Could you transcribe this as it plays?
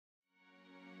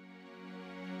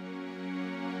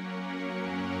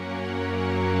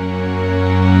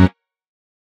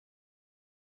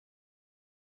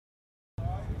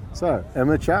So,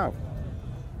 Emma Chow,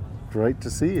 great to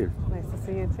see you. Nice to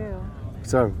see you too.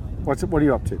 So, what are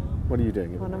you up to? What are you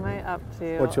doing? What am I up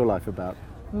to? What's your life about?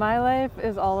 My life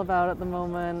is all about, at the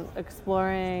moment,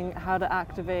 exploring how to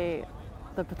activate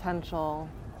the potential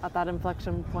at that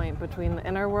inflection point between the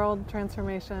inner world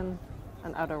transformation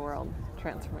and outer world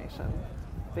transformation.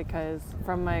 Because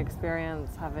from my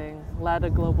experience, having led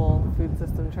a global food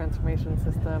system transformation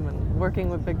system and working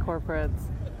with big corporates,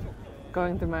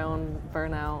 going through my own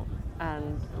burnout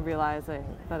and realizing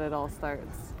that it all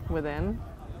starts within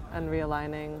and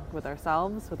realigning with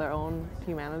ourselves, with our own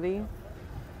humanity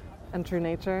and true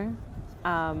nature.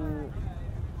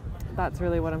 That's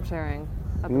really what I'm sharing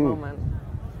at the moment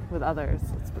with others,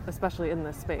 especially in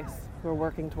this space. We're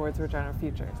working towards regenerative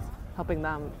futures, helping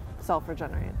them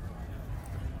self-regenerate.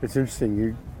 It's interesting,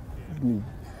 you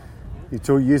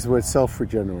use the word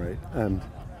self-regenerate, and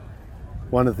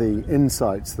one of the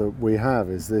insights that we have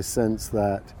is this sense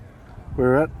that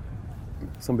we're at,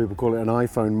 some people call it an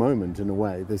iPhone moment in a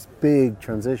way, this big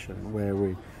transition where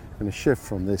we're going to shift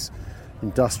from this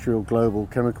industrial global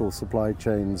chemical supply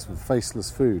chains with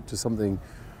faceless food to something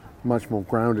much more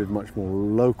grounded, much more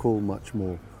local, much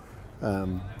more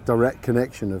direct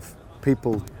connection of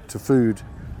people to food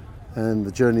and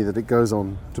the journey that it goes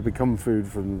on to become food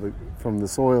from the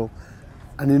soil.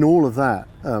 And in all of that,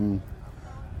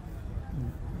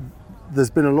 there's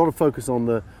been a lot of focus on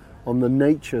the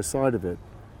nature side of it,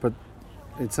 but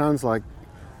it sounds like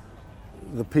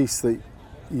the piece that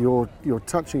you're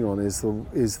touching on is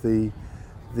the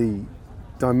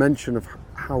dimension of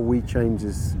how we change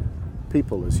as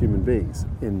people, as human beings,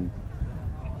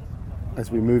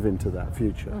 as we move into that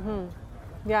future. Mm-hmm.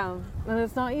 Yeah, and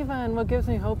it's not even, what gives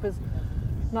me hope is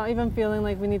not even feeling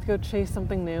like we need to go chase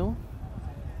something new,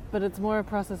 but it's more a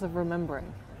process of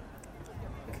remembering.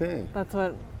 Okay. That's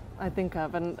what I think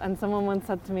of. And someone once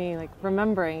said to me, like,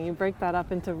 remembering, you break that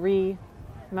up into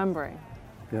remembering.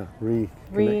 Yeah,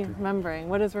 remembering.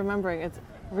 What is remembering? It's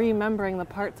remembering the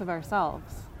parts of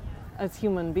ourselves as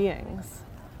human beings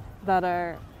that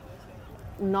are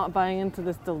not buying into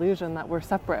this delusion that we're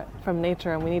separate from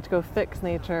nature and we need to go fix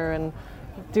nature and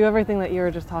do everything that you were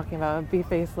just talking about, be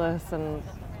faceless and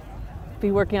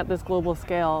be working at this global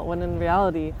scale, when in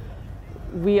reality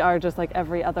we are just like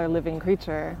every other living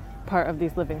creature, part of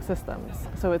these living systems.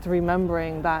 So it's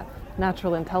remembering that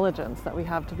natural intelligence that we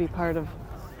have to be part of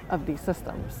these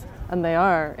systems, and they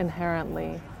are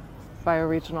inherently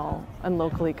bioregional and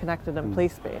locally connected and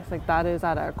place-based. Like, that is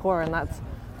at our core, and that's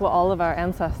what all of our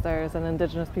ancestors and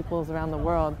indigenous peoples around the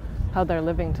world, how they're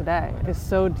living today, is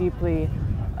so deeply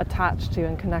attached to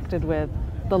and connected with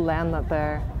the land that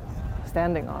they're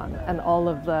standing on and all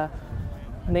of the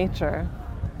nature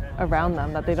around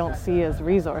them that they don't see as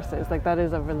resources. Like, that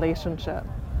is a relationship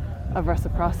of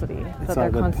reciprocity that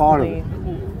they're constantly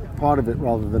part of it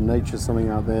rather than nature, something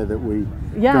out there that we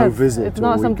go visit. It's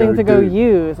not something to go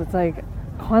use. It's like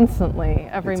constantly,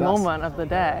 every moment of the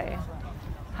day,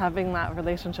 having that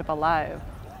relationship alive.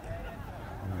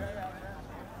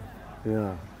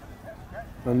 Yeah.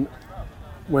 And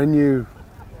when you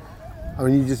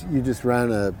just ran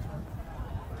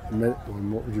what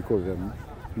would you call it,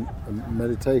 a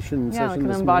meditation session? Yeah, like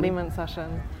an embodiment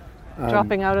session,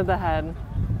 dropping out of the head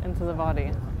into the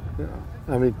body. Yeah,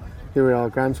 I mean, here we are,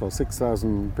 Groundswell,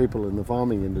 6,000 people in the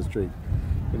farming industry.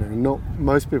 You know, not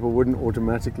most people wouldn't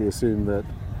automatically assume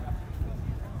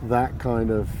that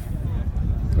kind of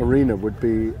arena would be,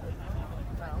 you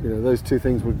know, those two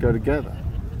things would go together,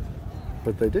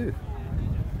 but they do.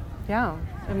 Yeah,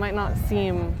 it might not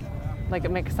seem like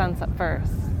it makes sense at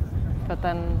first, but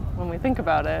then when we think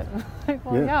about it, like,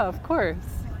 well, yeah, of course,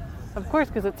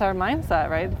 because it's our mindset,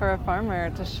 right? For a farmer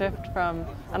to shift from,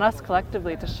 and us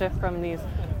collectively to shift from these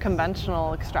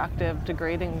conventional, extractive,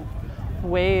 degrading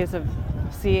ways of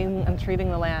seeing and treating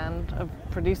the land, of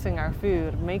producing our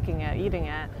food, making it, eating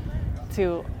it,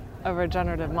 to a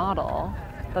regenerative model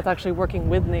that's actually working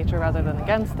with nature rather than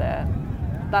against it.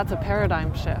 That's a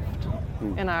paradigm shift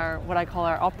in our, what I call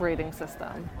our operating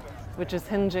system, which is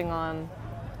hinging on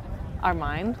our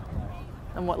mind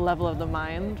and what level of the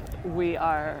mind we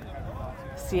are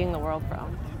seeing the world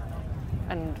from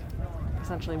and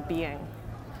essentially being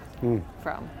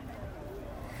from.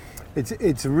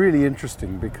 It's really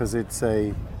interesting because it's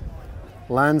a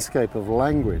landscape of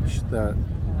language that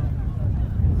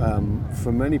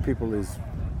for many people is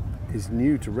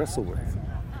new to wrestle with,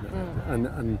 you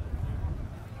know? And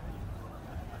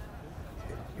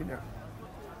you know,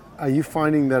 are you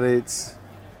finding that it's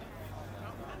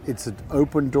an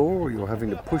open door, or you're having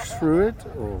to push through it,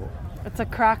 or? It's a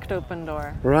cracked open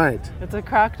door. Right. It's a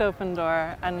cracked open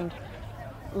door, and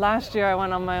last year I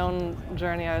went on my own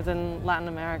journey. I was in Latin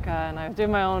America and I was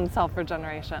doing my own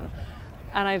self-regeneration.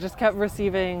 And I just kept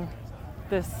receiving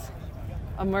this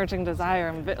emerging desire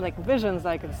and like visions that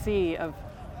I could see of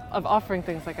offering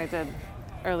things like I did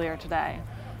earlier today.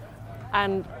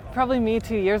 And probably me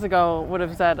 2 years ago would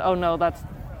have said, oh no, that's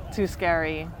too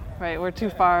scary, right? We're too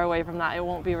far away from that. It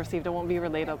won't be received. It won't be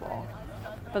relatable.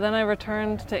 But then I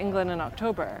returned to England in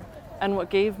October, and what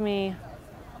gave me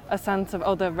a sense of,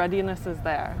 oh, the readiness is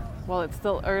there. Well, it's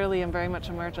still early and very much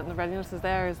emergent. The readiness is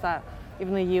there is that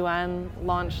even the UN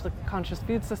launched the Conscious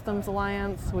Food Systems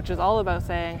Alliance, which is all about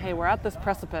saying, hey, we're at this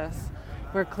precipice.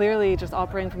 We're clearly just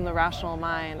operating from the rational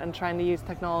mind, and trying to use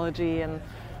technology and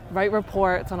write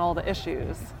reports on all the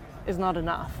issues is not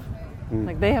enough.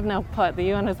 Like they have now the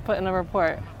UN has put in a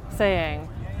report saying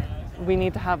we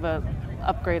need to have a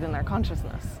upgrade in their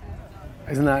consciousness.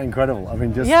 Isn't that incredible? I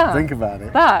mean, just think about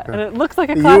it. And it looks like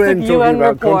a classic UN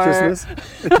report. Consciousness.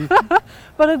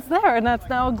 But it's there, and that's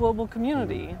now a global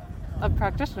community of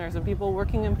practitioners and people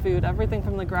working in food, everything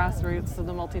from the grassroots to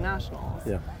the multinationals.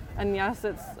 Yeah. And yes,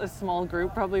 it's a small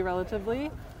group, probably relatively,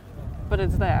 but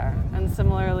it's there. And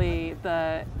similarly,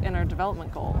 the inner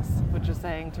development goals, which is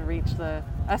saying to reach the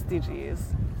SDGs,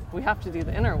 we have to do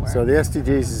the inner work. So the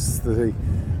SDGs is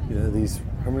these,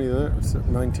 how many are there?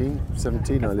 19,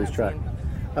 17, I lose track.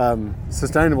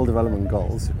 Sustainable Development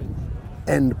Goals,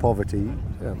 end poverty,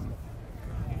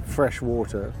 fresh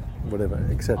water, whatever,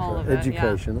 etc.,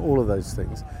 education, all of those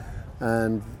things.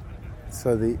 And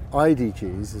so the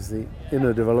IDGs is the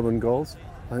Inner Development Goals.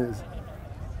 I think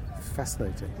it's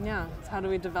fascinating. Yeah, it's how do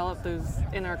we develop those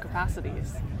inner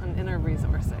capacities and inner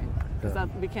resourcing? Because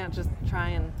we can't just try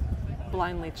and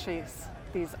blindly chase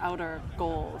these outer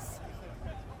goals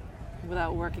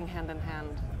without working hand in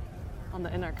hand on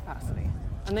the inner capacity.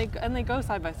 And they go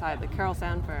side by side. Like Carol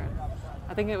Sanford,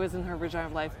 I think it was in her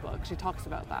Regenerative Life book, she talks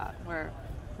about that, where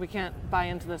we can't buy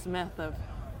into this myth of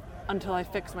until I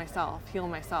fix myself, heal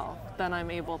myself, then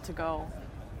I'm able to go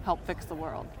help fix the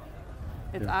world.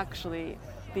 It's actually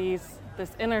this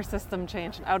inner system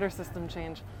change and outer system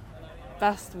change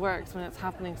best works when it's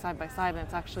happening side by side, and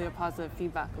it's actually a positive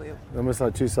feedback loop. Almost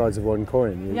like two sides of one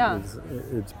coin.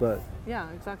 It's both. Yeah,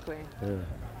 exactly.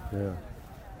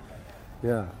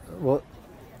 Yeah. Well,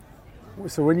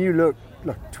 so when you look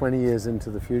like 20 years into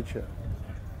the future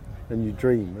and you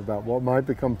dream about what might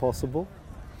become possible,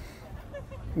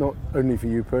 not only for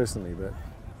you personally, but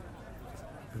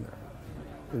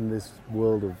in this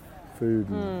world of food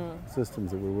and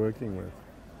systems that we're working with,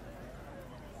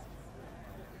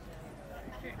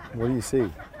 what do you see?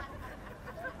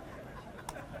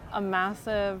 A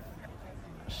massive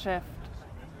shift,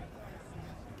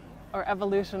 or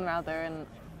evolution rather,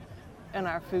 in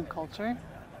our food culture,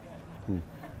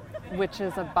 which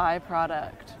is a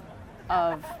byproduct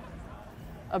of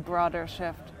a broader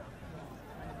shift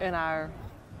in our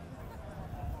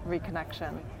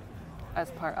reconnection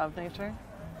as part of nature.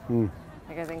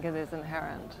 Like I think it is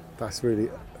inherent. That's really,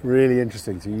 really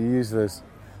interesting. So you use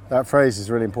that phrase is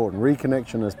really important.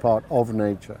 Reconnection as part of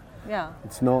nature. Yeah.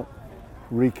 It's not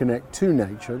reconnect to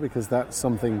nature, because that's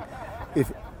something,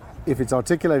 if it's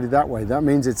articulated that way, that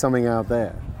means it's something out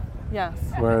there. Yes.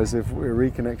 Whereas if we're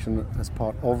reconnection as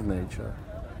part of nature.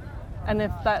 And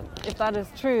if that is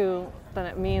true, then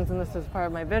it means, and this is part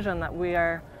of my vision, that we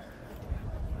are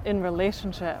in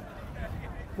relationship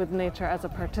with nature as a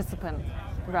participant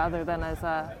rather than as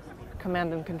a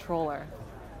command and controller.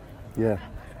 Yeah.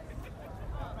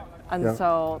 And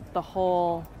so the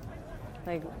whole,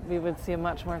 like, we would see a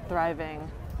much more thriving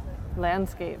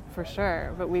landscape for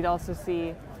sure, but we'd also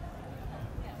see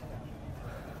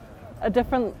a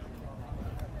different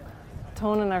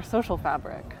tone in our social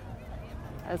fabric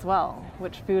as well,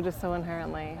 which food is so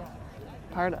inherently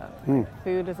part of.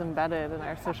 Food is embedded in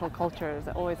our social cultures.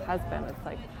 It always has been. It's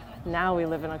like now we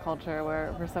live in a culture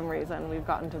where for some reason we've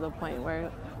gotten to the point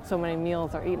where so many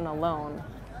meals are eaten alone,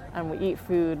 and we eat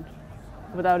food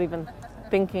without even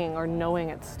thinking or knowing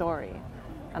its story.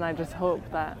 And I just hope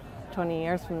that 20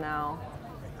 years from now,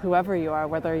 whoever you are,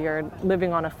 whether you're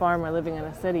living on a farm or living in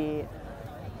a city,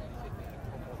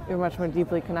 you're much more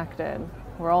deeply connected.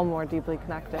 We're all more deeply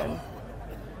connected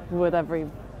with every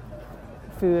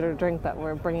food or drink that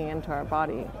we're bringing into our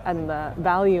body, and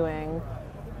valuing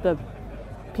the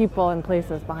people and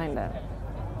places behind it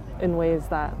in ways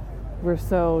that we're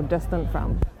so distant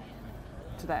from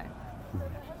today.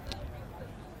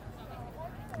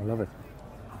 I love it.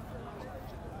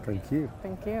 Thank you.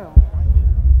 Thank you.